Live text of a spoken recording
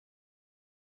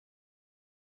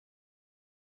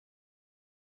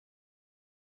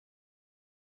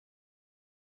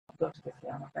তো আসতেছে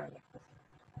আমাকে আমি লিখতেছি।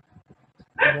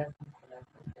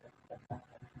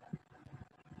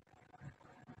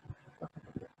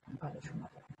 ভালো শোনা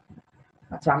যায়।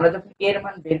 আচ্ছা, আমরা যখন এর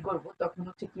মান বের করব তখন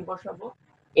হচ্ছে কি বসাবো?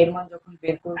 এর মান যখন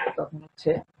বের করব তখন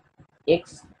হচ্ছে x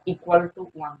ইকুয়াল টু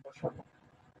 1 বসাবো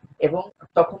এবং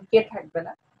তখন কে থাকবে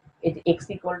না? এই যে x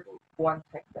ইকুয়াল টু 1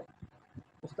 থাকবে না।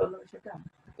 বুঝতে পারলো সেটা?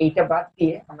 এইটা বাদ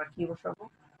দিয়ে আমরা কি বসাবো?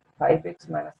 5x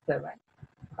 7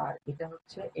 আর এটা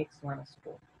হচ্ছে x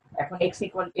 2। এখন x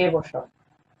ইকুয়াল a বসাবো।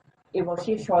 এ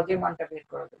বসিয়ে সহজে মানটা বের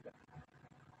করা যাবে।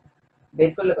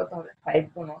 বের করলে কত হবে? 5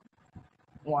 গুণন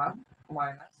 1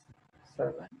 মাইনাস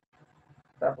 7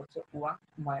 তারপর হচ্ছে 1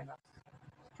 মাইনাস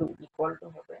 2 ইকুয়াল টু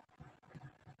হবে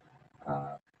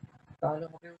তাহলে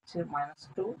হবে হচ্ছে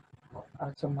 -2 আর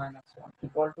হচ্ছে -1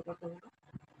 ইকুয়াল টু কত হলো?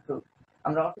 2।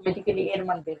 আমরা অটোমেটিক্যালি এর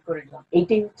মান বের করে নিলাম।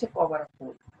 এইটাই হচ্ছে কভার আপ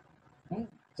রুল।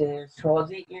 যে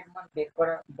সহজেই এর মান বের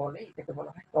করা বলে এটাকে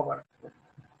বলা হয় কভার আপ রুল।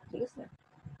 ঠিক আছে?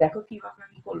 দেখো কিভাবে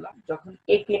আমি করলাম। যখন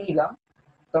a কে নিলাম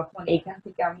তখন এইখান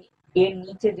থেকে আমি এর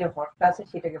নিচে যে হরটা আছে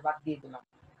সেটাকে বাদ দিয়ে দিলাম।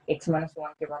 x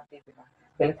 1 কে বাদ দিয়ে দিলাম।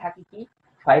 তাহলে থাকে কি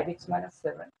 5x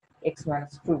 7 x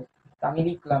 2। তো আমি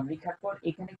লিখলাম, লিখার পর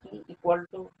এখানে কি equal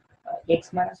to x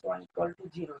 1 equal to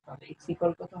 0, তাহলে x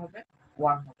ইকুয়াল কত হবে?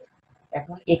 1 হবে।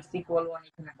 এখন x ইকুয়াল 1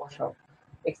 এখানে বসাও।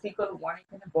 x ইকুয়াল 1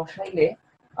 এখানে বসাইলে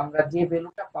আমরা যে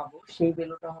ভ্যালুটা পাবো সেই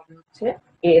ভ্যালুটা হবে হচ্ছে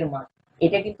a এর মান।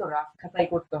 এটা কিন্তু রাফ খাতায়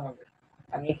করতে হবে।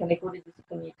 আমি এখানে করে দিচ্ছি,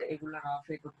 তুমি এটা এগুলো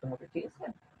রাফে করতে হবে। ঠিক আছে?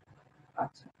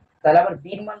 আচ্ছা, তাহলে আবার b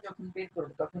এর মান যখন বের করব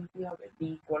তখন কি হবে? b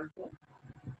ইকুয়াল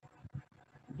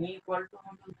টু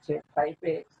হবে হচ্ছে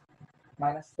 5x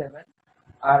 7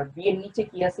 আর b এর নিচে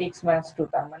কি আছে? x 2,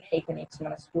 তার মানে এখানে x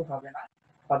 2 হবে না,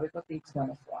 হবে কত? x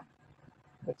 1,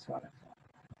 x 1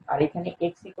 আর এখানে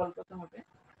x ইকুয়াল কত হবে?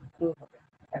 2 হবে।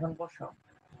 এখন বসাও,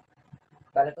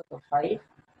 তাহলে কত? 5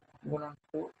 গুণন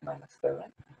 2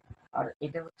 7 আর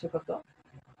এটা হচ্ছে কত?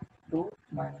 2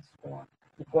 1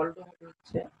 ইকুয়াল টু হবে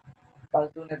হচ্ছে 5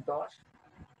 দুগুণে 10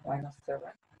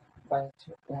 -7 বাই হচ্ছে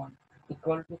 1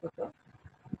 ইকুয়াল টু কত?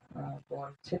 তোমার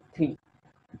হচ্ছে 3।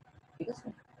 ঠিক আছে?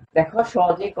 দেখো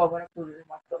সহজেই কভার আপ রুলের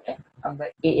মাধ্যমে আমরা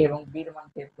a এবং b এর মান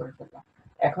বের করে ফেললাম।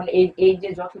 এখন এই যে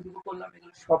যতটুকু করলাম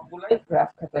এগুলো সবগুলাই গ্রাফ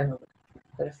খাতায় হবে।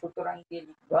 তাহলে সুতরাং দিয়ে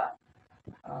লিখবা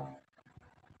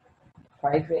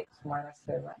 5x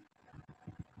 7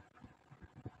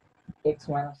 x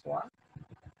 1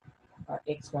 আর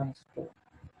x 2,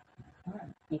 হ্যাঁ,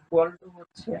 ইকুয়াল টু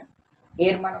হচ্ছে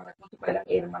এর মান আমরা কত পাইলাম?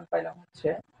 এর মান পাইলাম হচ্ছে,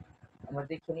 আমরা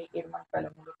দেখে নিই, এর মান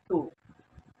পাইলাম হলো 2।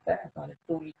 তাই না? তাহলে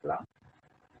 2 লিখলাম,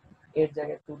 এর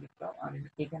জায়গায় 2 লিখলাম আর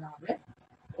এখানে হবে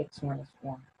x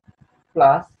 1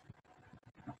 প্লাস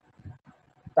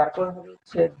তারপর হবে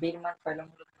হচ্ছে b এর মান পাইলাম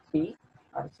হলো 3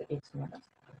 আর হচ্ছে x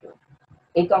 2।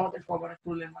 এই তো আমাদের কভার আপ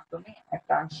রুলের মাধ্যমে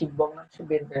একটা আংশিক ভগ্নাংশ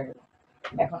বের হয়ে গেল।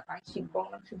 এখন আংশিক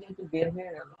ভগ্নাংশ যেহেতু বের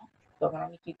হয়ে গেল তখন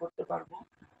আমি কি করতে পারবো?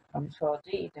 আমি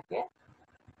সহজেই এটাকে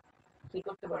কি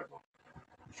করতে পারবো?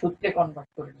 সূত্রে কনভার্ট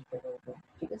করে নিতে পারবো।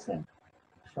 ঠিক আছে?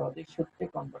 সহজেই সূত্রে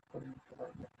কনভার্ট করে নিতে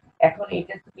পারবো। এখন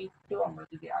এটা থেকে একটু আমরা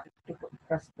যদি আরেকটু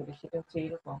কাজ করি সেটা হচ্ছে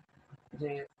এরকম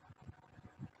যে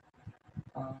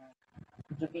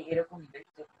যদি এরকম দেই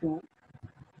যে 2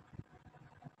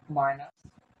 মাইনাস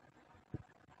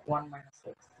 1 মাইনাস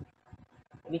x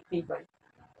লিখতেই পারি।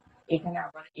 এখানে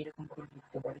আবার এরকম করে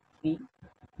লিখতে পারি 3,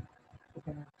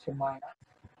 এখানে হচ্ছে মাইনাস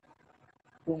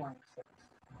 2 মাইনাস x,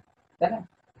 তাই না?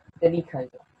 এটা লিখাই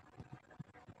যায়,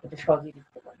 এটা সহজেই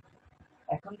লিখতে পারি।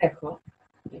 এখন দেখো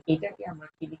এটাকে আমরা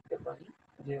কি লিখতে পারি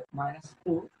যে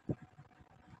 -2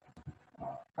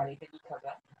 আর এটা লিখা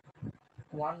যায়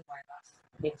 1 মাইনাস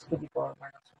x টু দি পাওয়ার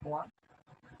 -1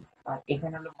 আর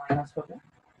এখানে হলো মাইনাস হবে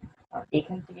আর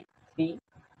এখান থেকে 3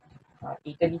 আর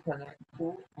এটা লিখা যায় 2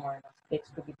 মাইনাস x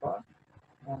টু দি পাওয়ার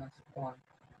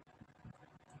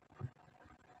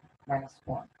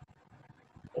 -1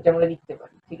 এটা আমরা লিখতে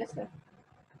পারি। ঠিক আছে?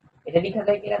 এটা লিখা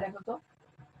যায় কিনা দেখো তো?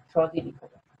 সহজেই লিখা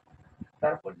যায়।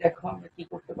 তারপর দেখো আমরা কি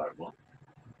করতে পারবো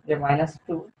যে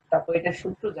 -2 তারপর এটা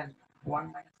সূত্র জানি 1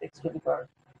 মাইনাস x টু দি পাওয়ার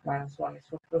 -1 এর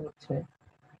সূত্র হচ্ছে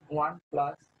 1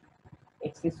 plus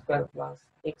x square plus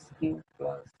x cube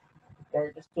plus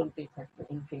এটা চলতেই থাকবে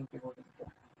ইনফিনিটি পর্যন্ত।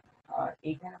 আর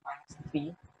এইখানে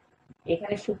 -3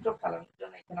 এখানে সূত্র ফেলানোর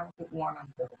জন্য এখানে আমাকে 1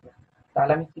 আনতে হবে।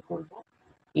 তাহলে আমি কি করব?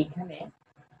 এখানে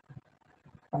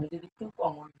আমি যদি 2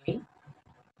 কমন নিই,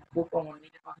 2 কমন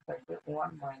নিলে কত থাকবে?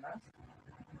 1 minus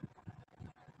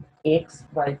x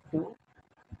by 2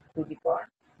 to the পাওয়ার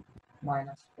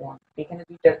 -1 এখানে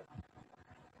দুইটা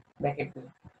ব্র্যাকেট দিই।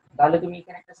 তাহলে তুমি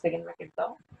এখানে একটা সেকেন্ড ব্র্যাকেট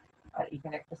দাও আর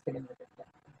এখানে একটা সেকেন্ড ব্র্যাকেট দাও।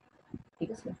 ঠিক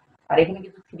আছে? আর এখানে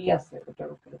কিন্তু 3 আছে, ওটার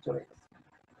উপরে চলে গেছে।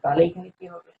 তাহলে এখানে কি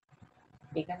হবে?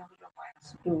 এখানে হলো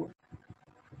 -2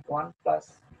 1 প্লাস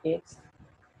x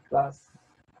প্লাস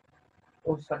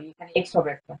সরি এখানে x হবে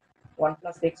একটা 1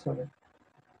 প্লাস x হবে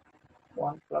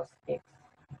 1 plus x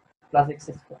plus x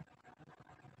square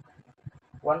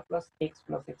 1 plus x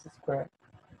plus x square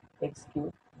x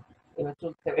cube. এবার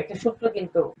চলতে হবে একটা সূত্র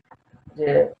কিন্তু, যে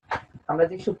আমরা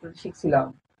যে সূত্রটি শিখছিলাম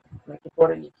একটু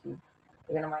পরে লিখি।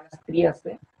 এখানে -3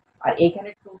 আছে আর এখানে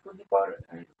 2 টু দি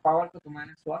পাওয়ার কত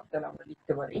 -1, তাহলে আমরা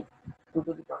লিখতে পারি 2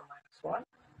 টু দি পাওয়ার -1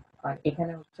 আর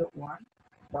এখানে হচ্ছে 1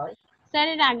 বাই। স্যার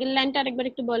এর আগের লাইনটা আরেকবার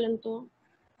একটু বলেন তো,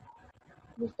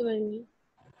 বুঝতে পারিনি।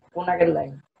 কোন আগের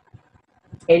লাইন?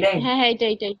 এই লাইন? হ্যাঁ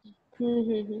এটাই।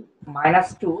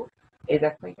 -2 এই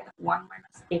দেখো এখানে 1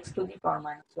 x টু দি পাওয়ার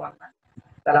 -1 না,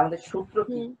 তাহলে আমাদের সূত্র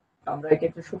কি? আমরা এটা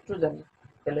একটা সূত্র জানি,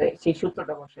 তাহলে সেই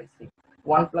সূত্রটা বসাইছি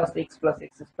 1 plus x plus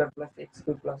x square plus x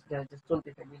cube plus যা চলতে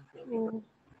থাকবে।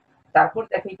 তারপর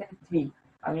দেখো এখানে 3,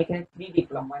 আমি এখানে 3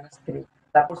 লিখলাম -3,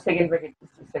 তারপর সেকেন্ড ব্র্যাকেট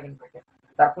দিচ্ছি সেকেন্ড ব্র্যাকেট,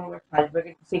 তারপর আবার ফার্স্ট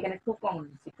ব্র্যাকেট দিচ্ছি। এখানে 2 কমন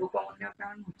নিচ্ছি। 2 কমন নেওয়ার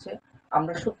কারণ হচ্ছে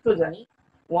আমরা সূত্র জানি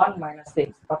 1 x,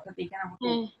 অর্থাৎ এখানে আমাকে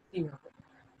 3 হবে।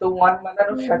 তো 1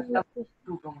 বানানোর সাথে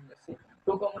 2 কমন নিচ্ছি।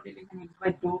 2 কমন নিলে এখানে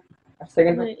x/2 R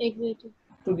second bracket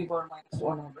to the পাওয়ার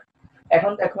 -1 হবে।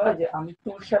 এখন দেখো যে আমি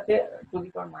 2 এর সাথে টু দি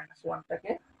পাওয়ার -1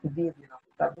 টাকে দিয়ে দিলাম,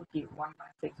 তারপর কি 1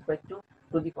 x/2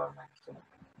 টু দি পাওয়ার -1।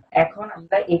 এখন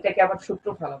আমরা এটাকে আবার সূত্র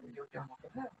ফেলাবো ওটার মতো,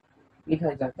 হ্যাঁ লিখা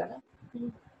যায় তাই না?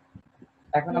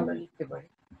 এখন আমরা লিখতে পারি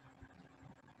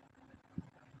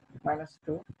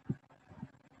 -2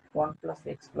 1 plus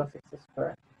x plus x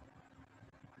square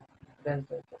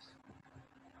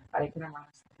আর এখানে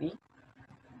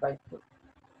 -3/2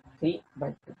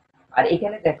 3/2। আর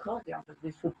এখানে দেখো যে আমরা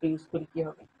যদি সূত্র ইউজ করি কি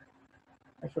হবে,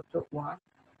 সূত্র 1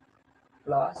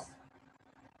 plus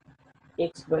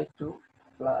x/2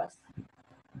 plus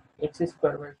x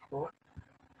square by 4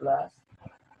 plus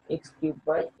x cube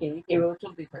by 8 এভাবে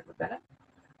চলতেই থাকবে তাই না?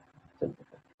 চলতে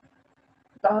থাকবে,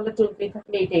 তাহলে চলতেই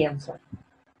থাকলে এটাই অ্যান্সার,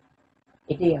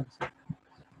 এটাই অ্যান্সার।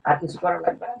 আর কিছু করা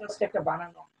লাগবে না, জাস্ট একটা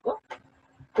বানানো অঙ্ক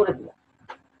করে দিলাম।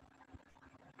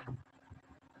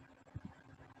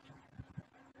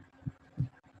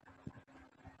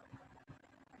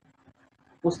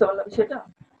 বুঝতে পারলাম বিষয়টা?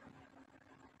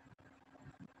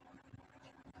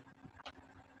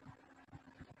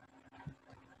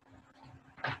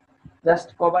 জাস্ট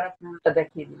কভার আপ রুলটা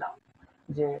দেখিয়ে দিলাম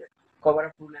যে কভার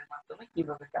আপ রুলের মাধ্যমে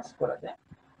কিভাবে কাজ করা যায়,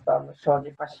 বা আমরা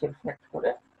সহজে পার্শিয়াল ফ্যাক্ট করে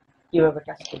কিভাবে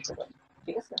কাজ করতে পারি।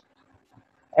 ঠিক আছে,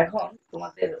 এখন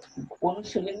তোমাদের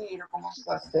অনুশীলনী এরকম অঙ্ক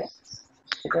আছে,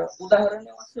 এটা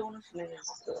উদাহরণেও আছে অনুশীলনীর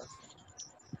মধ্যেও আছে।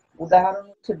 উদাহরণ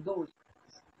হচ্ছে 2,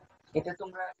 এটা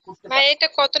তোমরা করতে পারো। এটা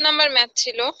কত নাম্বার ম্যাথ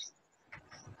ছিল?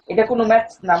 এটা কোনো ম্যাথ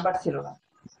নাম্বার ছিল না,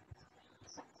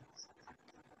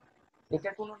 এটা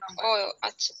কোনো নাম্বার। ও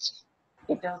আচ্ছা আচ্ছা,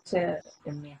 এটা হচ্ছে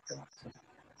এমনি একটা ম্যাথ ছিল।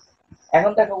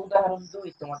 এখন দেখো উদাহরণ 2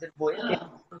 তোমাদের বইয়ে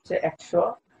হচ্ছে 100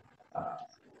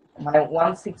 মানে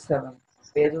 167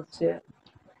 পেজ হচ্ছে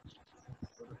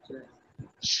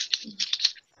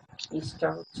ইস্টা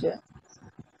হচ্ছে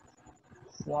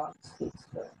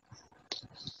 167।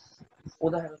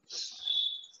 উদাহরণ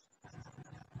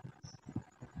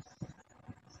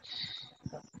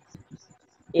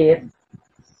এর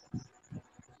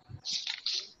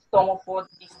তম পদ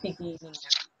স্থিতি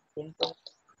নির্ণয়, তম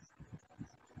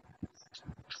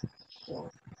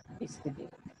স্থিতি।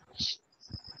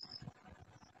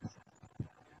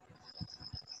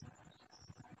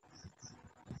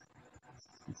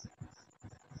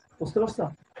 বুঝতে পারছো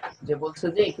যে বলছে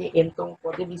যে একে এনতম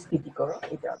পদে বিস্তৃতি করো,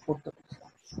 এটা করতে বলছে।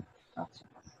 আচ্ছা,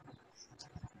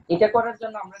 এটা করার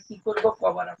জন্য আমরা কি করব,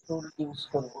 কভার আপ রুল ইউজ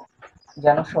করব,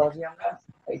 যেন সহজে আমরা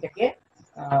এটাকে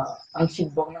আংশিক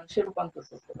ভগ্নাংশে রূপান্তর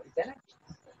করতে পারি তাই না?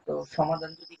 তো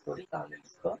সমাধান যদি করি তাহলে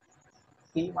লিখো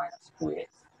 3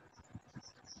 2x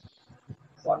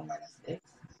 1 x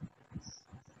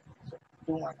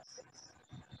 2 x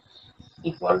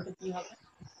equal to কি হবে,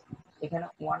 এখানে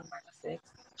 1 x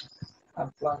আর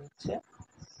প্লাস হচ্ছে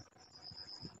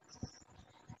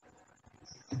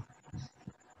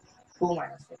 2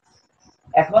 x।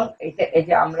 এখন এটা এই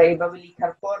যে আমরা এইভাবে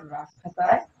লেখার পর রাফ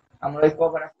খাতায় আমরা ওই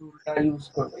কভার আপ রুলটা ইউজ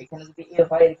করব। এখানে যদি a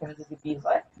হয় এখানে যদি b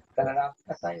হয়, তাহলে রাফ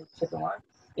খাতায় হচ্ছে তোমার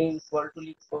a ইকুয়াল টু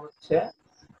লিখবো হচ্ছে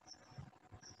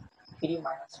 3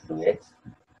 2x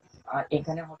আর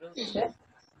এখানে হবে হচ্ছে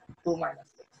 2 x।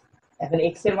 এখন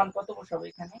x এর মান কত বসাবো,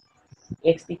 এখানে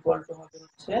x ইকুয়াল টু হবে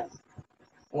হচ্ছে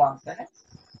 1 তাই না?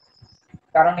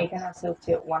 কারণ এখানে আছে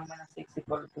হচ্ছে 1 x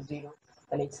ইকুয়াল টু 0,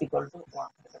 তাহলে x ইকুয়াল টু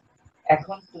 1।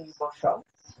 এখন তুমি বসাও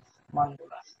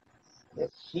মানগুলা,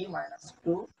 3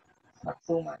 2 আর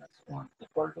 2 1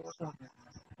 ইকুয়াল টু কত হবে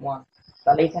 1,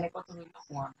 তাহলে এখানে কত হইল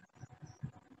 1।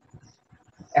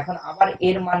 এখন আবার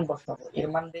এর মান বসাবো, এর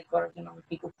মান বের করার জন্য আমাকে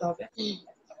কি করতে হবে,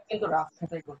 কিন্তু রাফ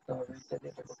খাতায় করতে হবে, এটা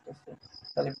যেটা করতেছে।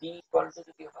 তাহলে b ইকুয়াল টু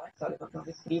যদি হয় তাহলে কত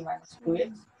হবে 3 মাইনাস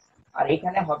 2x, আর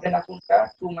এখানে হবে না কোনটা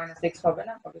 2 মাইনাস x হবে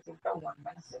না, হবে কোনটা 1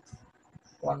 মাইনাস x,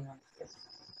 1 মাইনাস x।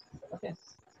 ওকে,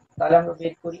 তাহলে আমরা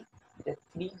বের করি যে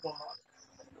 3 গুণন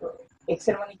x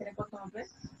এর মান এখানে কত হবে,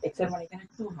 x এর মান এখানে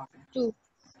 2 হবে, 2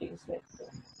 ঠিক আছে,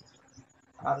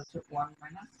 আর হচ্ছে 1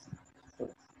 মাইনাস 2।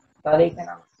 তাহলে এখানে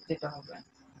আমাদের যেটা হবে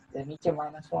যে নিচে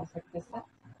মাইনাস 1 থাকতেছে,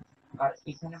 আর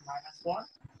এখানে মাইনাস 1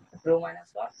 উপরেও মাইনাস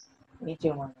 1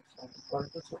 নিচেও মাইনাস 1 ইকুয়াল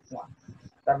টু 1।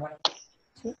 তার মানে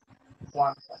হচ্ছে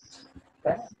 1 পাচ্ছি,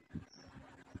 তাই না,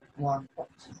 1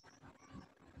 পাচ্ছি।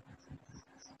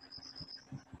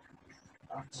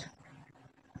 আচ্ছা,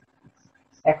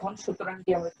 এখন সুতরাং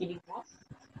দিয়ে আমরা কি লিখবো,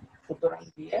 সুতরাং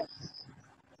দিয়ে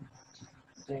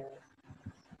যে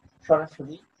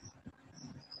সরাসরি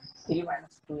 3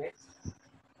 মাইনাস 2x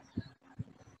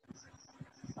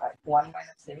আর 1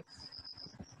 মাইনাস x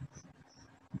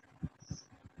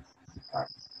আর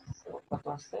কত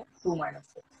আছে 2 মাইনাস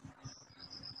x।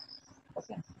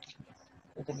 ওকে,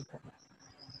 এটা লিখতে হবে।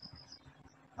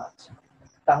 আচ্ছা,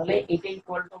 তাহলে এটা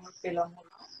ইকুয়াল টু আমরা পেলাম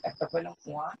হলো একটা পেলাম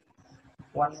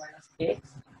 1 মাইনাস x,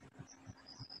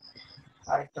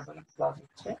 আর একটা পেলাম প্লাস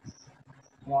হচ্ছে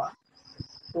 1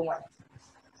 2 মাইনাস x।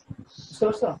 বুঝতে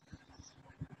পারছো?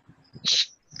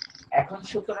 এখন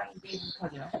সুতরাং দিয়ে লেখা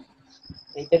যায়,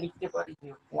 এটা লিখতে পারি যে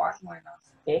 1 মাইনাস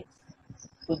x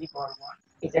টু দি পাওয়ার 1,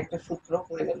 এটা একটা সূত্র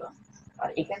পড়ে গেল, আর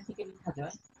এখান থেকে লেখা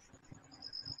যায়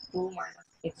 2 মাইনাস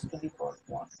x টু দি পাওয়ার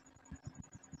 1।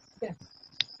 ঠিক আছে,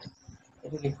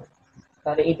 এটা লিখো।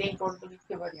 তাহলে এটা ইকুয়াল টু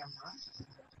লিখতে পারি আমরা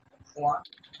 1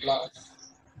 প্লাস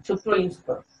সূত্র ইউজ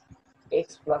করো x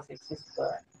plus x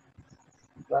square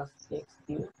plus x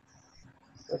cube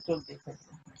চলতে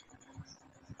থাকবে।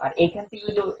 আর এখান থেকে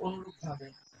যদি অনুরূপ ভাবে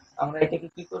আমরা এটাকে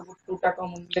কি করব, 2 টা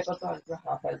কমন দিলে কত আসবে,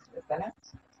 হাফ আসবে, তাই না,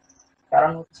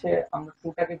 কারণ হচ্ছে আমরা 2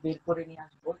 টাকে বের করে নিয়ে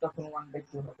আসবো, তখন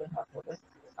 1/2 হবে, হাফ হবে,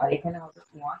 আর এখানে হবে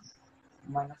 1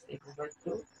 মাইনাস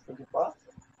x/2 টু দি পাওয়ার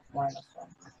 -1।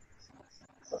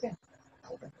 ওকে,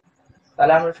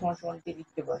 তাহলে আমরা সমান সমান কি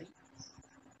লিখতে পারি,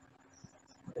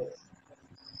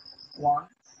 1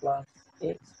 plus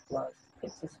x plus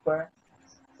x square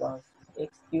plus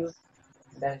x cube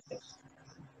dash dash,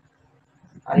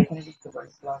 আর এখানে লিখতে পারি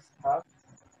প্লাস হাফ,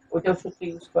 ওইটাও সূত্র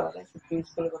ইউজ করা যায়, সূত্র ইউজ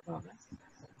করলে কত হবে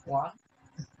 1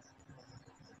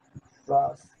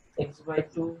 plus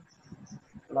x/2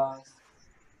 plus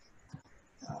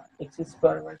x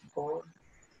square by 4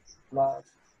 plus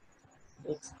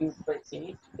x cube by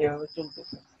 8, এভাবে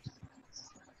চলতেছে।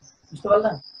 বুঝতে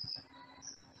পারলাম,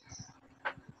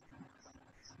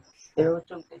 এভাবে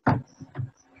চলতেছে।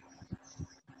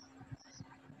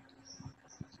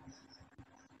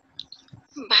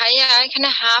 ভাইয়া এখানে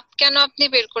হাফ কেন আপনি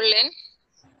বের করলেন?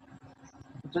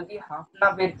 যদি হাফ না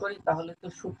বের করি তাহলে তো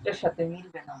সূত্রের সাথে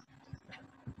মিলবে না।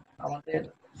 আমাদের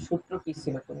সূত্র কি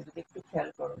ছিল, তুমি যদি একটু খেয়াল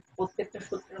করো প্রত্যেকটা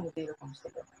সূত্রের মধ্যে এরকম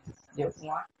ছিল যে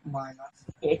 1 মাইনাস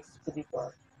x টু দি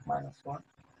পাওয়ার -1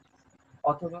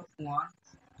 অথবা 1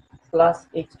 প্লাস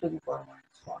x টু দি পাওয়ার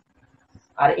 -1।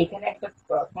 আর এখানে একটা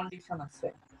কন্ডিশন আছে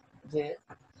যে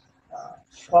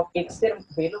সব x এর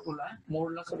ভ্যালুগুলা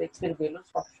মডুলাস অফ x এর ভ্যালু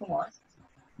সব সময়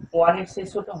 1 এর চেয়ে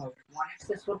ছোট হবে, 1 এর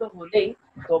চেয়ে ছোট হলেই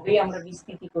তবেই আমরা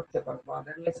বিস্তৃতি করতে পারবো,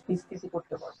 আদারওয়াইজ বিস্তৃতি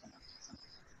করতে পারবো না।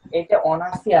 এটা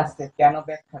অনার্সে আছে, কেন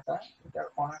ব্যাখ্যাটা এটা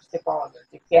অনার্সে পাওয়া যায়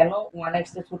যে কেন 1 এর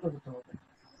চেয়ে ছোট হতে হবে,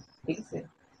 ঠিক আছে,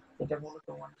 এটা মূলত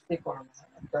অনার্সে পড়ানো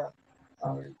হয়, একটা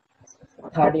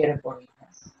থার্ড ইয়ারে পড়ানো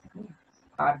হয়।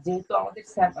 আর যেহেতু আমাদের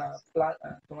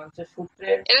তোমার হচ্ছে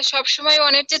সূত্রের এটা সবসময়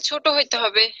অনেক চেয়ে ছোট হইতে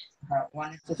হবে। হ্যাঁ 1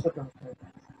 এর চেয়ে ছোট হতে হবে।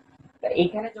 তা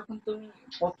এখানে যখন তুমি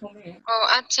প্রথমে ও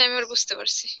আচ্ছা, আমি এবার বুঝতে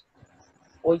পারছি।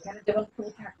 ওইখানে যখন 2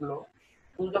 থাকলো,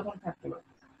 2 যখন থাকলো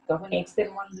তখন x এর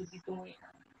মান যদি তুমি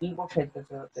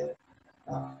বসাইতেছো যে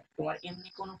তোমার এমনি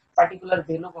কোন পার্টিকুলার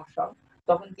ভ্যালু বসাও,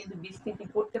 তখন কিন্তু বিস্তৃতি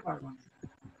করতে পারবে না,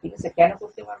 ঠিক আছে, কেন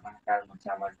করতে পারবে না, কারণ হচ্ছে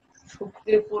আমার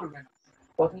সূত্রে পড়বে না,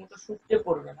 প্রথমত সূত্রে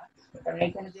পড়বে না, কারণ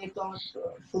এখানে যেহেতু আমার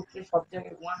সূত্রে সব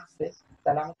জায়গায় 1 আছে,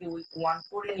 তাহলে আমাকে ওই 1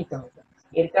 পড়ে নিতে হবে,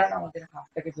 এর কারণে আমাদের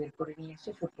হাফটাকে বের করে নিয়ে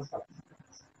এসে সূত্র ফেলানো।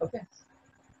 ওকে,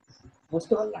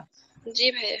 বুঝতে পারলাম? জি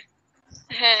ভাইয়া,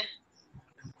 হ্যাঁ।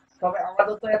 তবে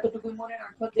আপাতত এতটুকু মনে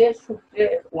রাখো যে সূত্রে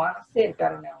 1 আছে, এর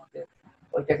কারণে আমাদের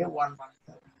ওইটাকে 1 বানাতে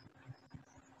হবে।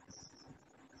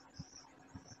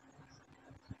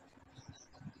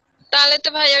 তাহলে তো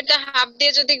ভাই ওটা হাফ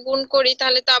দিয়ে যদি গুণ করি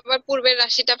তাহলে তো আবার পূর্বের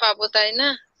রাশিটা পাবো, তাই না?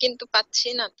 কিন্তু পাচ্ছি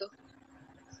না তো।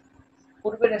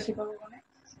 পূর্বের রাশি পাবো মানে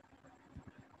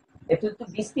এটা তো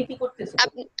বিস্তৃতি করতেছে, তো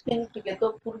আপনি বিস্তৃতি থেকে তো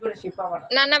পূর্বের রাশি পাবা না।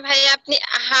 না না ভাই, আপনি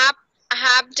হাফ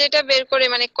হাফ যেটা বের করে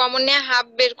মানে কমন নিয়ে হাফ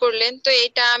বের করলেন, তো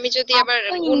এটা আমি যদি Half আবার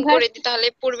তো গুণ inverse করে দিই তাহলে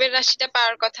পূর্বের রাশিটা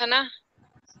পাওয়ার কথা না?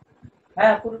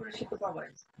 হ্যাঁ, পূর্বের রাশি তো পাবাই।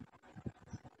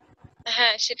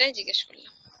 হ্যাঁ, সেটাই জিজ্ঞেস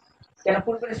করলাম। কেন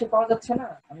পূর্বের রাশি পাওয়া যাচ্ছে না?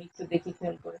 আমি একটু দেখি,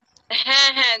 খেয়াল করে। হ্যাঁ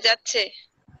হ্যাঁ যাচ্ছে।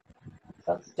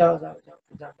 যাও যাও যাও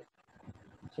যাও,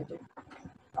 সেটাই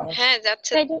আমার। হ্যাঁ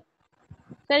যাচ্ছে।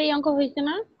 স্যার এই অঙ্ক হয়েছে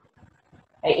না?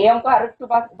 এই অঙ্ক আর একটু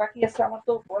বাকি আছে। আমার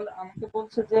তো আমাকে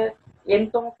বলছে যে n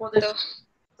তম পদে তো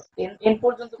n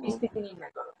পর্যন্ত বিস্তৃতি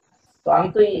নির্ণয় করো। তো আমি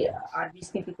তো আর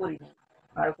বিস্তৃতি করিনি,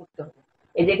 আরো করতে হবে।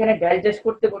 এই যে এখানে ড্যাশ ড্যাশ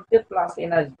করতে করতে প্লাস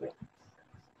n আসবে,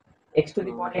 x to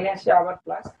the power n আসে, আবার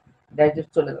প্লাস ড্যাশ ড্যাশ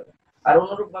চলে যাবে। আর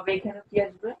অনুরূপ ভাবে এখানে কি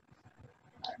আসবে,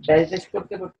 ড্যাশ ড্যাশ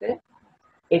করতে করতে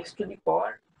x to the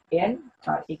power n,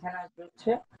 আর এখানে আসবে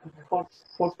হচ্ছে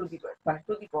 4 টু দি পাওয়ার মানে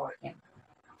টু দি পাওয়ার n,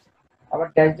 আবার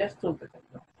ড্যাশ ড্যাশ চলতে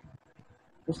থাকবে।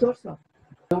 বুঝতে পারছো?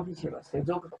 যোগ হিসেবে আছে,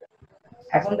 যোগ হবে।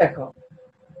 এখন দেখো,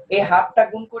 এই হাফটা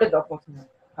গুণ করে দাও প্রথমে।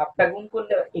 হাফটা গুণ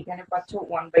করলে এখানে পাচ্ছ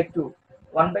 1/2।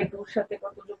 1/2 এর সাথে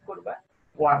কত যোগ করবা?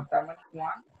 1, তার মানে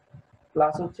 1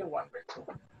 প্লাস হচ্ছে 1/2,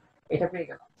 এটা পেয়ে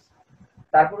গেলাম।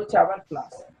 তারপর হচ্ছে আবার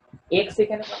প্লাস x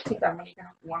এখানে পাচ্ছি, তার মানে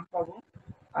এখানে 1 পাবো।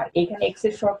 আর এখানে x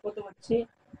এর সহগ কত হচ্ছে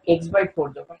x/4,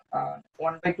 যখন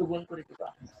 1/2 গুণ করে দিবা,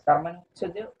 তার মানে হচ্ছে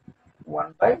যে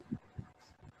 1/4।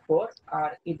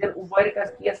 আর এদের উভয়ের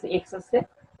কাছে কি আছে, x আছে,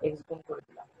 x গুণ করে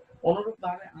দিলাম। অনুরূপ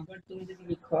ভাবে আবার তুমি যদি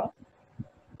লিখো,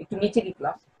 একটু নিচে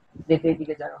লিখলাম যেতে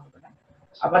এদিকে জায়গা হবে না।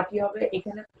 আবার কি হবে,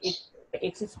 এখানে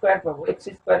x স্কয়ার পাবো, x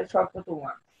স্কয়ারের সহগ কত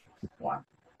 1, 1।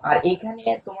 আর এখানে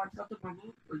তোমার কত পাবো,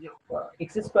 ওই যে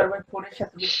x²/4 এর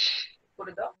সাথে যদি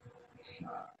করে দাও,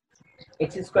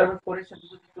 x²/4 এর সাথে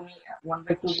যদি তুমি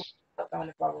 1/2 গুণ দাও,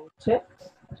 তাহলে পাবো হচ্ছে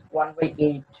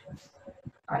 1/8।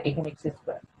 আর এখানে x²,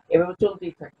 এভাবে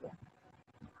চলতেই থাকবে।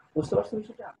 বুঝতে পারছো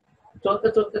বিষয়টা? চলতে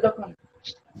চলতে যখন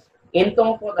n তম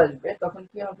পদ আসবে, তখন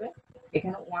কি হবে,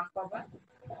 এখানে 1 পাবা,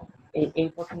 এই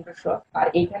প্রথমটা সব, আর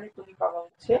এইখানে তুমি পাবা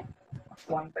হচ্ছে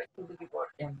 1/2 to the power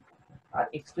n R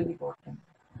x to the power n।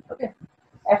 ওকে,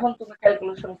 এখন তুমি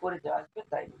ক্যালকুলেশন করে যা আসবে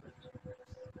তাই।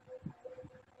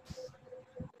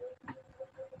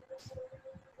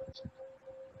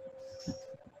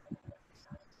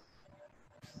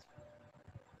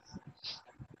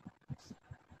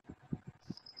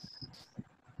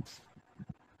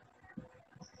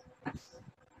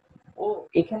 ও,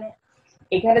 এখানে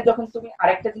এখানে যখন তুমি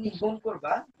আরেকটা জিনিস গুণ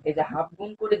করবা, এই যে হাফ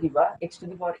গুণ করে দিবা x to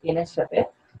the power n এর সাথে,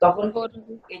 তখন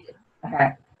এই যে, হ্যাঁ,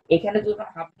 এখানে যখন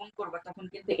হাফ গুণ করবা তখন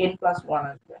কিন্তু n+1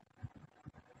 আসবে।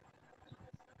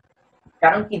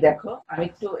 কারণ কি দেখো, আমি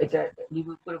একটু এটা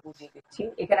রিভিউ করে বুঝিয়ে দিচ্ছি।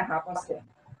 এখানে হাফ আছে,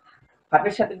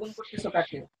 হাফের সাথে গুণ করতেছো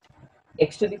কাকে,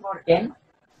 x to the power n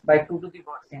by 2 to the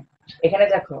power n। এখানে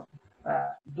দেখো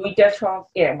দুইটা সহগ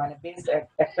মানে বেস,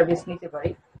 একটা বেস নিতে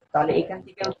পারি, তাহলে এখান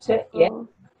থেকে হচ্ছে n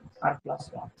আর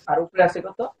 +1, আর উপরে আছে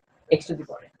কত, x to the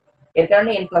power n, এর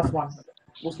কারণে n+1 হবে।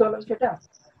 বুঝতে পারলাম সেটা?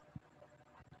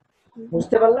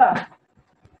 বুঝতে পারলা?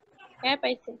 হ্যাঁ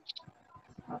পাইছে।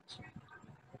 আচ্ছা,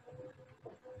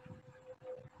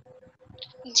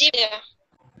 জি ভাইয়া।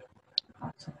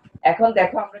 আচ্ছা, এখন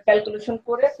দেখো আমরা ক্যালকুলেশন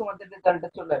করে তোমাদের রেজাল্টটা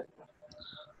চলে আসবে।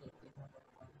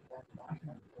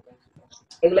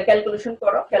 এগুলা ক্যালকুলেশন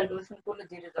করো, ক্যালকুলেশন করলে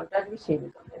যে রেজাল্ট আসবে সেই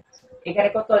রেজাল্ট। এখানে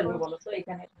কত আসবে বলো তো,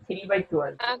 এখানে 3/2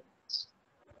 আসবে,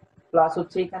 প্লাস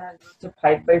হচ্ছে এখানে আসবে হচ্ছে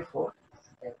 5/4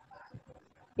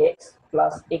 x,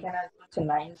 প্লাস এখানে আসবে হচ্ছে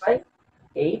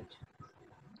 9/8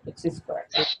 x স্কয়ার।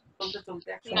 চলতে চলতে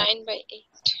এক সময়,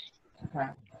 9/8।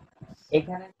 হ্যাঁ,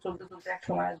 এখানে চলতে চলতে এক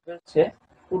সময় আসবে হচ্ছে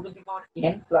 2 to the power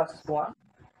n plus 1,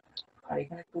 আর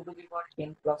এখানে 2 to the power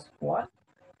n plus 1,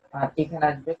 আর এখানে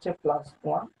আসবে হচ্ছে plus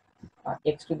 1 R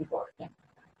x to the power n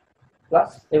plus,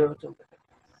 এভাবে চলতে থাকে।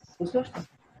 বুঝতে পারছো?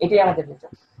 এটাই আমাদের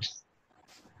রেজাল্ট।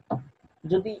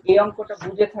 যদি এই অঙ্কটা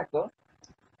বুঝে থাকো,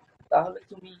 তাহলে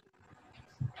তুমি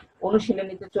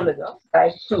অনুশীলনীতে চলে যাও,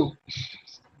 টাইপ 2।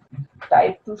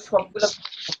 টাইপ 2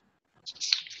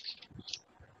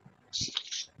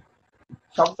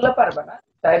 সবগুলা পারবে না।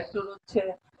 টাইপ 2 হচ্ছে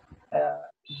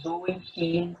 2,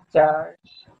 3, 4,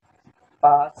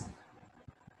 5,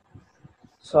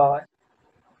 6,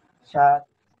 7,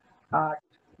 8,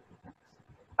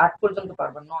 8 পর্যন্ত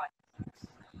পারবা,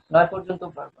 9 পর্যন্ত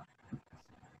পারবা,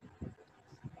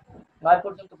 9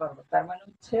 পর্যন্ত পারবা। তার মানে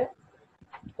হচ্ছে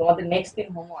তোমাদের নেক্সট দিন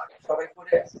হোমওয়ার্ক সবাই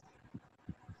করে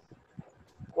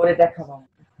করে দেখাবো।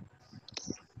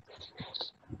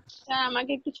 স্যার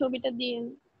আমাকে একটু ছবিটা দিন।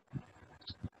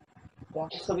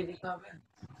 তোমাকে ছবি দিতে হবে।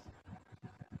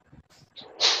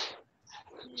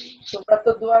 তোমরা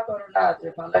তো দোয়া করো না যে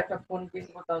ভালো একটা ফোন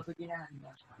কিনবো, তাও তো কিনে আনি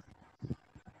না।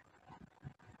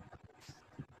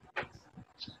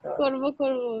 করব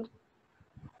করব।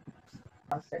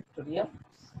 1 ফ্যাক্টোরিয়াল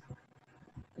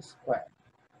স্কয়ার।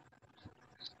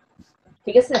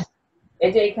 ঠিক আছে,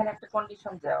 এই যে এখানে একটা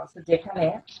কন্ডিশন দেওয়া আছে যেখানে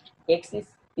x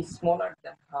is smaller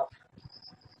than half।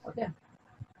 ওকে,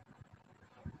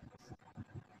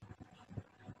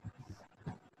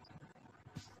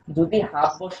 যদি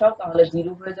হাফ বসাও তাহলে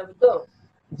 0 হয়ে যাবে, তো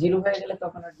 0 হয়ে গেলে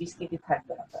তখন আর বিস্তৃতি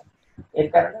থাকবে না, তার এর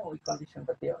কারণে ওই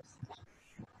কন্ডিশনটা দেওয়া আছে।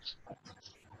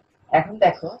 এখন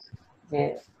দেখো যে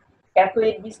এত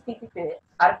এর বিস্তৃতিতে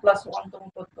r+1 তম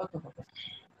পদ কত হবে।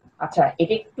 আচ্ছা,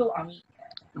 এটা একটু আমি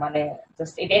মানে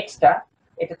জাস্ট এটা এক্সট্রা,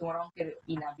 এটা তোমার অঙ্কের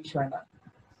না বিষয় না,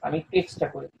 আমি একটু এক্সট্রা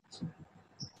করে দিচ্ছি।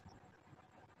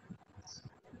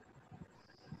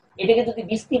 এটাকে যদি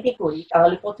বিস্তৃতি করি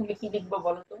তাহলে প্রথমে কি লিখবো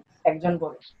বলো তো, একজন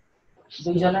বলো,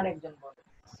 দুইজনের একজন বলো,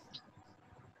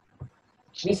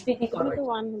 বিস্তৃতি করো। তো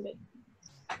 1 হবে,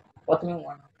 প্রথমে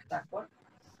 1 হবে, তারপর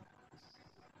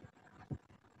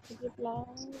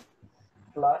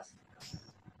প্লাস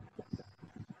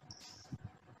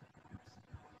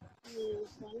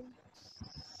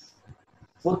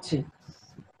বুঝছি,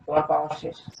 তোমার পাওয়ার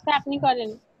শেষ। আপনি করেন।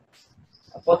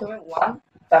 প্রথমে 1,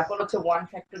 তারপর হচ্ছে 1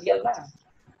 ফ্যাক্টোরিয়াল না,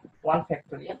 1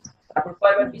 ফ্যাক্টোরিয়াল, তারপর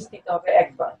কয়বার বিস্তৃত হবে,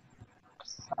 একবার।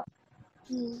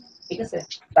 ঠিক আছে,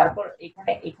 তারপর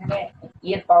এখানে এখানে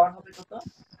এর পাওয়ার হবে কত,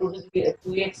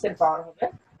 2x এর পাওয়ার হবে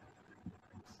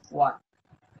 1।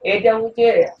 এটা ওই যে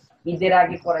ঈদের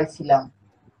আগে করাইছিলাম,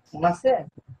 মনে আছে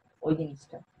ওই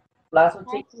জিনিসটা। প্লাস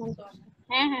হচ্ছে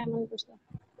হ্যাঁ হ্যাঁ মনে পড়ছে,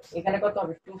 এখানে কত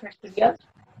হবে, 2 ফ্যাক্টোরিয়াল,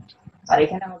 আর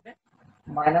এখানে হবে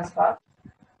 -1/2,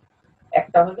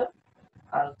 একটা হলো,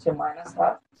 আর হচ্ছে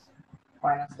 -1/2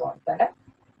 -1, তাই না?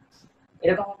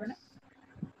 এরকম হবে না?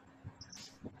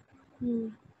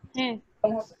 হ্যাঁ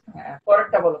হ্যাঁ,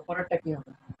 পরেরটা বলো, পরেরটা কি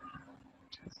হবে?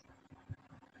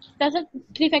 তাহলে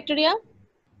 3 ফ্যাক্টোরিয়াল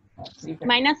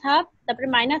 -1/2, তারপরে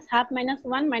 -1/2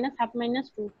 -1 -1/2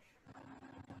 -2,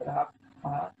 হাফ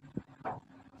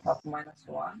হাফ -1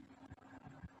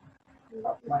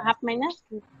 1/2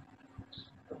 -2।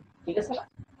 ঠিক আছে না?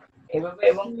 এভাবে,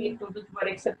 এবং কি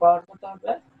 2x এর পাওয়ার কত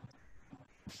হবে,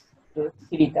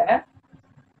 3, তাই না?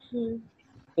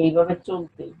 এইভাবে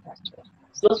চলতেই থাকবে।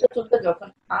 চলতে চলতে যখন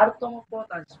r তম পদ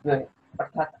আসবে,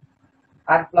 অর্থাৎ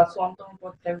r+1 তম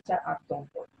পদটা হচ্ছে r তম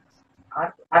পদ,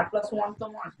 r+1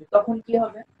 তম আসবে, তখন কি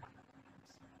হবে,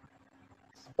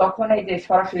 তখন এই যে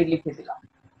সরাসরি লিখে দিলাম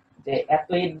যে এত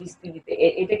এর বিস্তৃতিতে,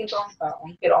 এটা কিন্তু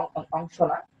অঙ্কের অংশ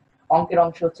না, অঙ্কের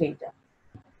অংশ হচ্ছে এইটা,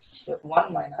 1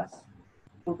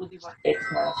 - 2 টু দি পাওয়ার x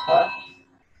 - 1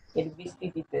 এর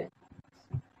বিস্তৃতিতে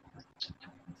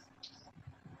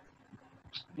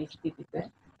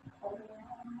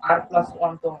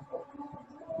r+1 তম পদ।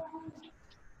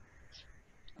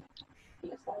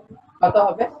 কত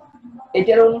হবে,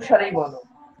 এটার অনুসারেই বলো,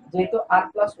 যেহেতু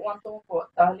r+1 তম পদ,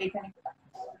 তাহলে এখানে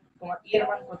তোমার এর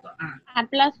মান কত, আর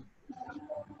প্লাস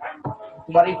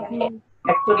তোমার এখানে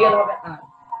ফ্যাক্টোরিয়াল হবে r।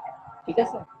 ঠিক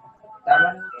আছে, তার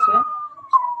মানে হচ্ছে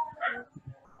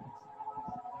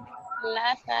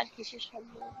প্লাস আর কিসের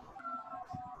শব্দ,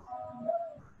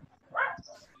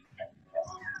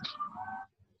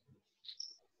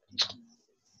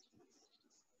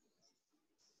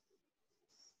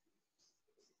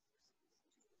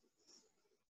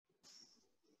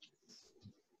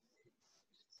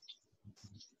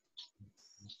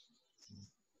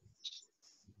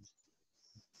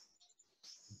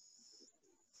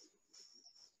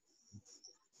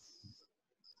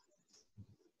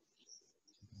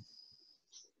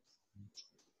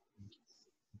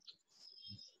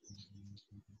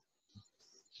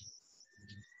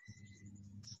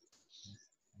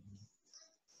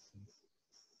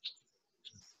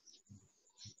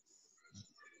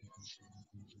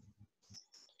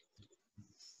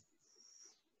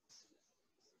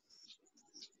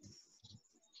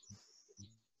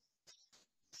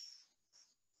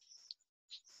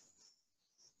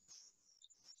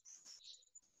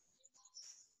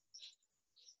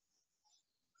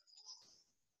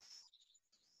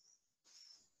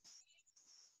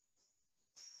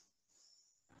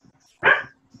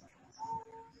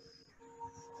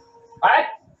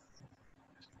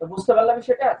 তো বুঝতে পারলাম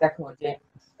বিষয়টা। দেখো যে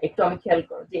একটু আমি খেয়াল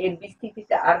করো যে এর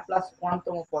বিস্তৃতিতে r+1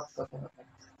 তম পদ কত হবে,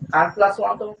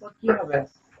 r+1 তম পদ কি হবে,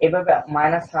 এভাবে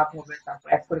 -1/2 হবে, তারপর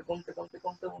এক করে কমতে কমতে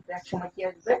কমতে কমতে এক সময় কি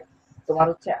আসবে, তোমার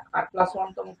হচ্ছে r+1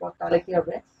 তম পদ, তাহলে কি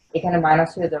হবে, এখানে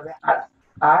মাইনাস হয়ে যাবে, আর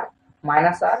আর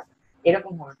 -r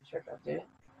এরকম হবে বিষয়টা, যে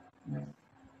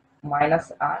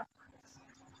 -r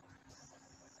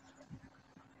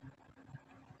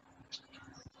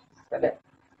তাহলে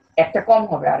একটা কম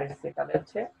হবে আর এর চেয়ে, তাহলে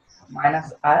হচ্ছে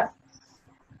 -r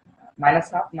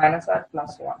 -1/2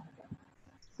 -r+1।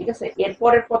 ঠিক আছে, এর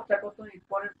পরের পদটা কত, এর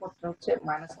পরের পদটা হচ্ছে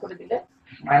মাইনাস করে দিলে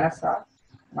 -r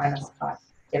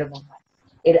এরকম হয়।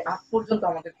 এর আগ পর্যন্ত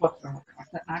আমাদের পদটা হবে,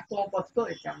 অর্থাৎ 8তম পদ, তো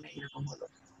এর কারণে এরকম হলো।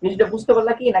 জিনিসটা বুঝতে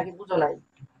পারলা কি নাকি বুঝো নাই?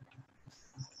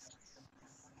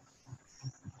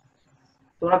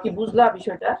 তোমরা কি বুঝলা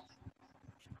বিষয়টা,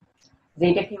 যে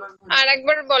এটা কিভাবে হলো? আর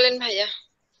একবার বলেন ভাইয়া।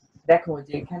 দেখো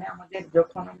যে এখানে আমাদের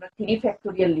যখন আমরা 3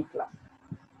 ফ্যাক্টোরিয়াল লিখলাম,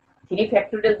 3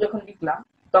 ফ্যাক্টোরিয়াল যখন লিখলাম,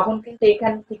 তখন কিন্তু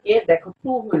এখান থেকে দেখো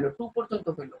 2 হইলো, 2 পর্যন্ত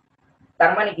হইলো।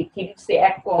 তার মানে কি 3 এর চেয়ে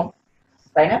 1 কম,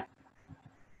 তাই না?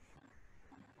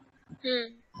 হুম।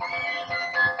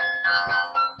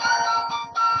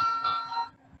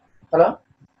 হ্যালো,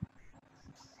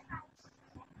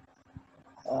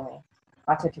 ও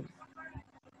আচ্ছা ঠিক আছে,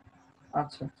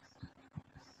 আচ্ছা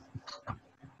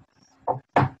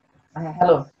হ্যাঁ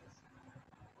হ্যালো,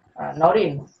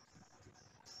 নওরিন,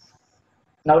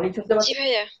 নওরিন শুনতে জি পাচ্ছ?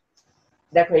 ভাইয়া।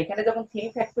 দেখো এখানে যখন 3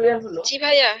 ফ্যাক্টোরিয়াল হলো, জি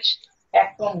ভাইয়া। 1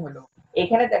 কম হলো।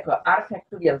 এখানে দেখো r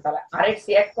ফ্যাক্টোরিয়াল, তাহলে r এর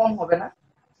চেয়ে 1 কম হবে না,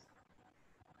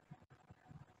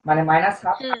 মানে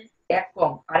 -1/2 হুম। 1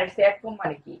 কম, r এর চেয়ে 1 কম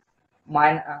মানে কি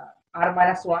r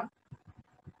 -1,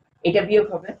 এটা বিয়োগ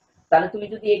হবে। তাহলে তুমি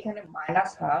যদি এখানে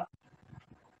 -1/2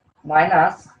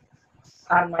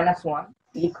 -r-1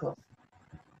 লিখো,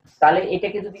 তাহলে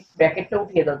এটাকে যদি ব্র্যাকেটটা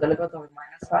উঠিয়ে দাও, তাহলে কত হবে, -r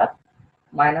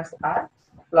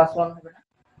 + 1 হবে না?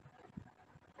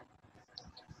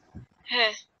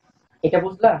 হ্যাঁ। এটা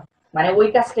বুঝলা? মানে ওই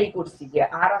কাজটাই করছি, যে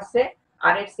আর আছে,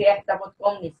 আর এর চেয়ে একটা পদ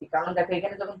কম নিছি, কারণ দেখো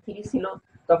এখানে যখন 3 ছিল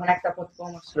তখন একটা পদ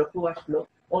কম আসলো, 2 আসলো।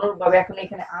 অনুরূপভাবে এখন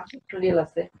এখানে r ফ্যাক্টোরিয়াল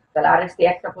আছে, তাহলে আর এর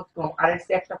চেয়ে একটা পদ কম, আর এর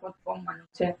চেয়ে একটা পদ কম মানে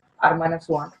হচ্ছে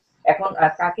r-1। এখন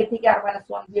কাকে থেকে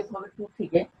r-1 বিয়োগ হবে, 2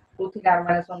 থেকে, 2 থেকে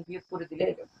r-1 বিয়োগ করে দিলে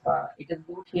এটা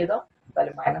যদি উঠিয়ে দাও,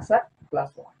 তাহলে -r +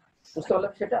 1। বুঝতে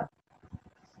পারলাম সেটা?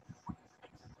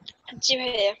 জি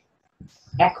ভাইয়া।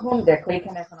 এখন দেখো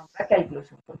এখানে এখন আমরা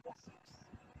ক্যালকুলেশন করব,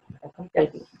 এখন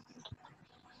ক্যালকুলেশন।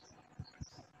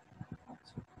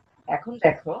 এখন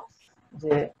দেখো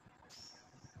যে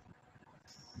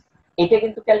এটা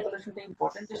কিন্তু ক্যালকুলেশনটা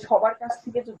ইম্পর্টেন্ট, যে সবার কাছ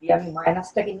থেকে যদি আমি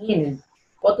মাইনাসটাকে নিয়ে নিই,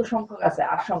 কত সংখ্যক আছে,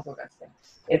 8 সংখ্যক আছে,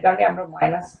 এর কারণে আমরা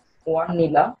 -1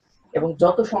 নিলাম, এবং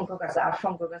যত সংখ্যক আছে 8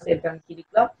 সংখ্যক আছে, এর কারণে কি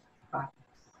লিখলাম 8।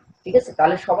 ঠিক আছে,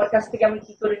 তাহলে সবার কাছ থেকে আমি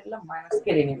কি করে নিলাম, মাইনাস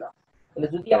কেড়ে নিলাম। তাহলে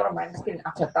যদি আমরা মাইনাস কেড়ে,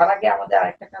 আচ্ছা তার আগে আমাদের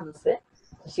আরেকটা কাজ আছে,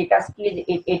 সেই কাজ কি, যে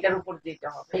এটার উপর যেটা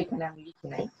হবে, এখানে আমি লিখে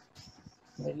নিই,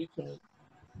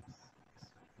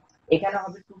 এখানে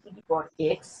হবে 2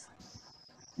 x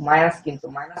মাইনাস, কিন্তু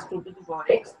 -2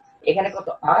 x, এখানে কত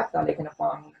r, তাহলে এখানে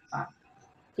পাওয়ার হবে r।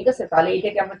 ঠিক আছে, তাহলে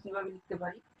এটাকে আমরা কিভাবে লিখতে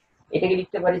পারি, এটাকে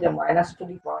লিখতে পারি যে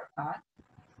 -2r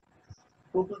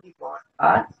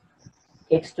 2r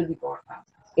x⁴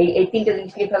 এই তিনটা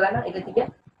জিনিস লিখে ফেলা না এটা থেকে,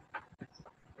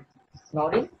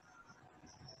 নরি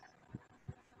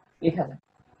লেখা যায়।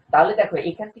 তাহলে দেখো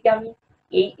এখান থেকে আমি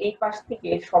এই পাশ থেকে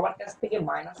সবার কাছ থেকে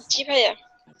জি ভাইয়া।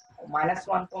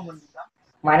 -1 কমন নিলাম,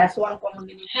 -1 কমন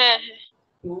নিলে হ্যাঁ হ্যাঁ।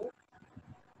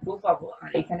 2 পাবো, আর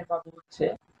এখানে পাবো হচ্ছে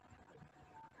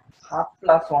 ½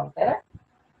 + 1, তাই না,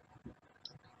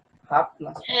 ½ +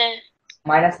 1 হ্যাঁ।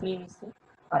 মাইনাস নিয়ে নিচ্ছি,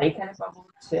 আর এখানে পাবো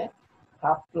হচ্ছে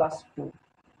 ½ + 2।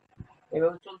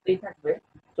 এভাবে চলতেই থাকবে,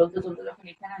 চলতে চলতে যখন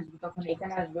এখানে আসবে, তখন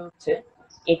এখানে আসবে হচ্ছে,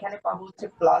 এখানে পাবো হচ্ছে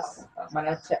প্লাস, মানে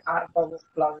হচ্ছে আর পাবো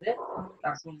প্লাসে,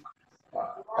 তারপর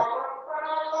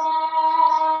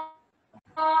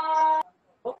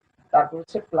তারপর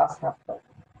হচ্ছে +½ পাবো।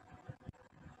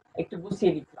 একটু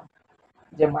গুছিয়ে লিখলাম,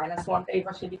 যে -1টা এই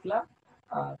পাশে লিখলাম,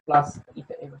 প্লাস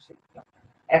এটা এই পাশে লিখলাম।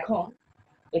 এখন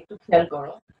একটু খেয়াল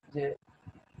করো যে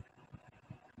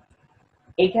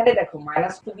এখানে দেখো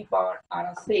 -2 r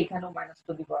আছে, এখানেও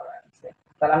 -2 r আছে,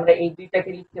 তাহলে আমরা এই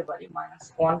দুইটাকে লিখতে পারি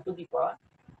 -1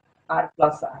 r +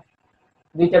 r।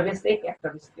 দুইটা বেস থেকে একটা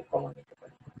বেস থেকে কমন নিতে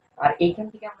পারি। আর এইখান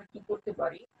থেকে আমরা কি করতে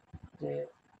পারি, যে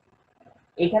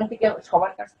এখান থেকে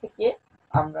সবার কাছ থেকে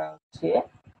আমরা হচ্ছে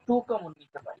 2 কমন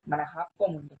নিতে পারি, মানে হাফ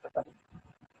কমন নিতে পারি,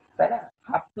 তাই না,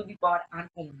 ½ r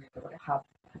কমন নিতে পারি, হাফ।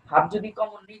 হাফ যদি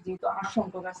কমন নিই, যেহেতু r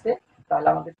সংখ্যক আছে, তাহলে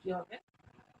আমাদের কি হবে,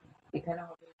 এখানে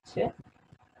হবে হচ্ছে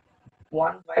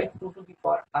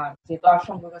 1/2r, যেহেতু r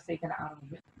সংখ্যক আছে এখানে r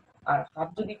হবে। আর হাফ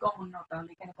যদি কমন নাও, তাহলে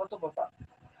এখানে কত পাবা,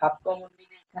 হাফ কমন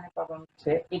নিলে এখানে পাবা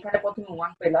হচ্ছে, এখানে প্রথমে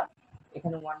 1 পেলাম,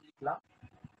 এখানে 1 লিখলাম,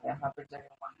 হাফের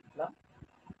জায়গায় 1 লিখলাম,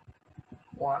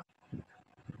 1।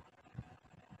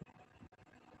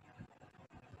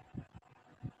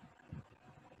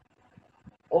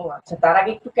 ও আচ্ছা, তার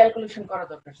আগে একটু ক্যালকুলেশন করা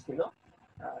দরকার ছিল,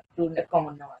 2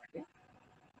 কমন নেওয়ার আগে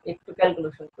একটু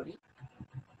ক্যালকুলেশন করি।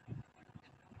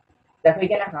 দেখো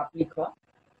এখানে হাফ লিখো,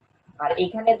 আর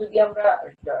এখানে যদি আমরা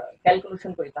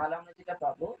ক্যালকুলেশন করি, তাহলে আমরা যেটা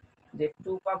পাবো, যে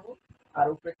 2 পাবো, আর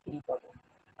উপরে 3 পাবো।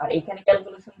 আর এখানে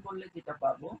ক্যালকুলেশন করলে যেটা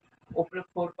পাবো, উপরে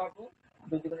 4 পাবো,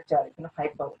 2 দুগুণে 4, এখানে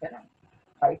 5 পাবো, তাই না?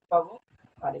 5 পাবো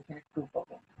আর এখানে 2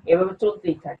 পাবো। এভাবে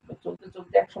চলতেই থাকবে, চলতে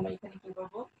চলতে এক সময় এখানে কি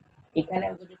পাবো, এখানে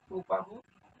যদি 2 পাবো,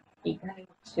 এখানে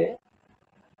হচ্ছে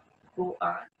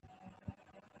 2r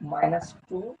minus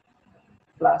 2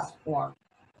 plus 1,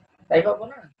 তাই পাবো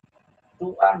না?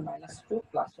 2r minus 2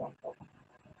 plus 1 পাবো।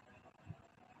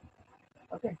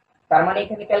 ওকে, তার মানে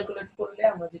এখানে ক্যালকুলেট করলে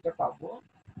আমরা যেটা পাবো,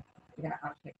 এখানে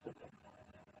r ফ্যাক্টরিয়াল,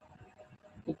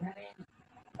 এখানে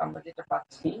আমরা যেটা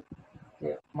পাচ্ছি যে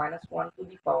 -1 টু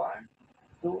দি পাওয়ার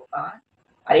 2r,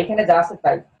 আর এখানে যা আছে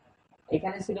তাই,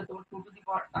 এখানে ছিল তোমার 2 to the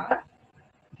power r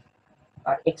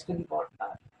R x to the power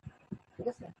r, ঠিক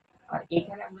আছে? আর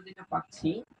এখানে আমরা যেটা পাচ্ছি,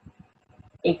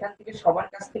 এখান থেকে সবার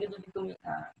কাছ থেকে যদি তুমি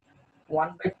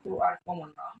 1/2r কমন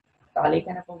নাও, তাহলে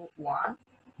এখানে পাবো 1,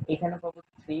 এখানে পাবো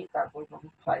 3, তারপর পাবো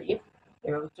 5,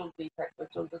 এভাবে চলতেই থাকবে,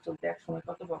 চলতে চলতে এক সময়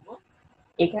কত পাবো,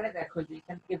 এখানে দেখো যে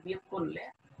এখান থেকে বিয়োগ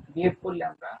করলে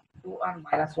আমরা 2r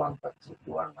minus 1 পাচ্ছি,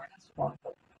 2r minus 1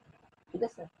 পাচ্ছি, ঠিক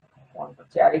আছে? 1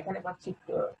 পাচ্ছি, আর এখানে পাচ্ছি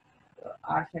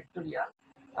r ফ্যাক্টরিয়াল,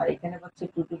 আর এখানে পাচ্ছি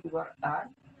 2 to the power r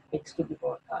x to the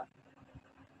power r।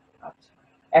 আচ্ছা,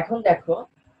 এখন দেখো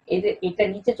এই যে এটা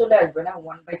নিচে চলে আসবে না,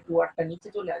 1/2r টা নিচে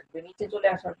চলে আসবে, নিচে চলে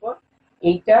আসার পর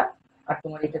এইটা আর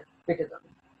তোমার এটা কেটে যাবে,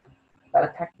 তাহলে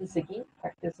থাকতেছে কি,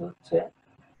 থাকতেছে হচ্ছে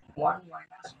 1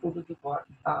 minus 2 to the power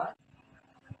r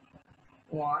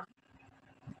 1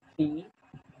 3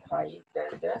 5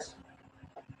 dash dash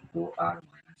 2r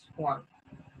minus 1,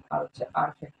 আর হচ্ছে r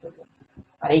ফ্যাক্টরিয়াল,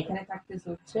 আর এইখানে থাকতেছে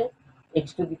হচ্ছে x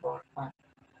to the power r।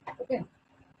 ওকে,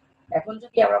 এখন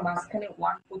যদি আমরা মাঝখানে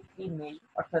 1 2 3 নেই,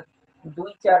 অর্থাৎ 2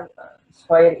 4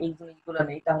 6 এর এই জিনিসগুলো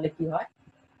নেই, তাহলে কি হয়,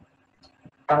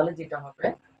 তাহলে যেটা হবে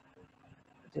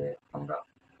যে আমরা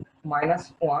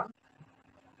 -1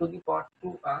 টু দি পাওয়ার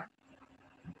 2r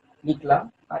লিখলাম,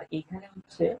 আর এইখানে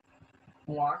হচ্ছে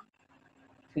 1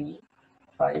 3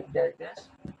 5 dash dash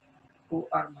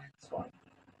 2r minus 1,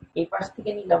 এই পাশ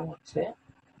থেকে নিলাম হচ্ছে,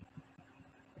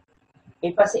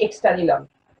 এই পাশে এক্সট্রা নিলাম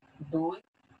 2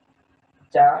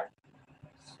 4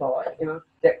 6, এবার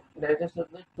dash dash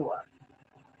হচ্ছে 2r,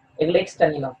 এগুলো এক্সট্রা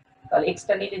নিলাম, তাহলে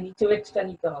এক্সট্রা নিলে নিচেও এক্সট্রা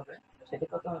নিতে হবে, সেটা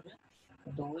কত হবে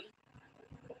 2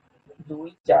 2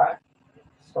 4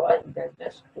 6 dash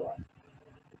dash 2r,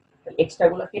 এক্সট্রা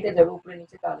গুলো কেটে যাবে উপরে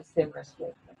নিচে, তাহলে সেম রাশি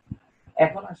আসবে।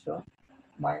 এখন আসো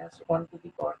 -1 টু দি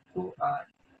পাওয়ার 2r,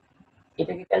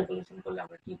 এটাকে ক্যালকুলেশন করলে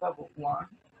আমরা কি পাবো, 1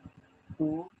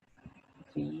 2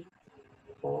 3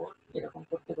 4, এরকম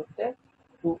করতে করতে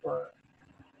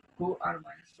 2r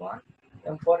minus 1,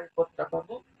 এবং পরের পদটা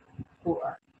পাবো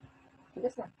 2r, ঠিক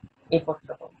আছে? এই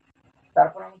পদটা পাবো,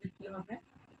 তারপর আমাদের কি হবে,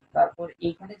 তারপর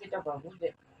এইখানে যেটা পাবো যে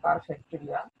r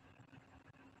ফ্যাক্টরিয়াল,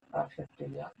 r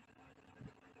ফ্যাক্টরিয়াল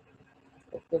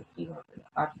কি হবে,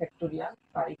 r ফ্যাক্টরিয়াল,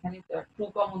 আর এখানে 2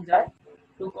 কমন যায়,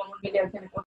 2 কমন গেলে এখানে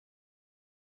কত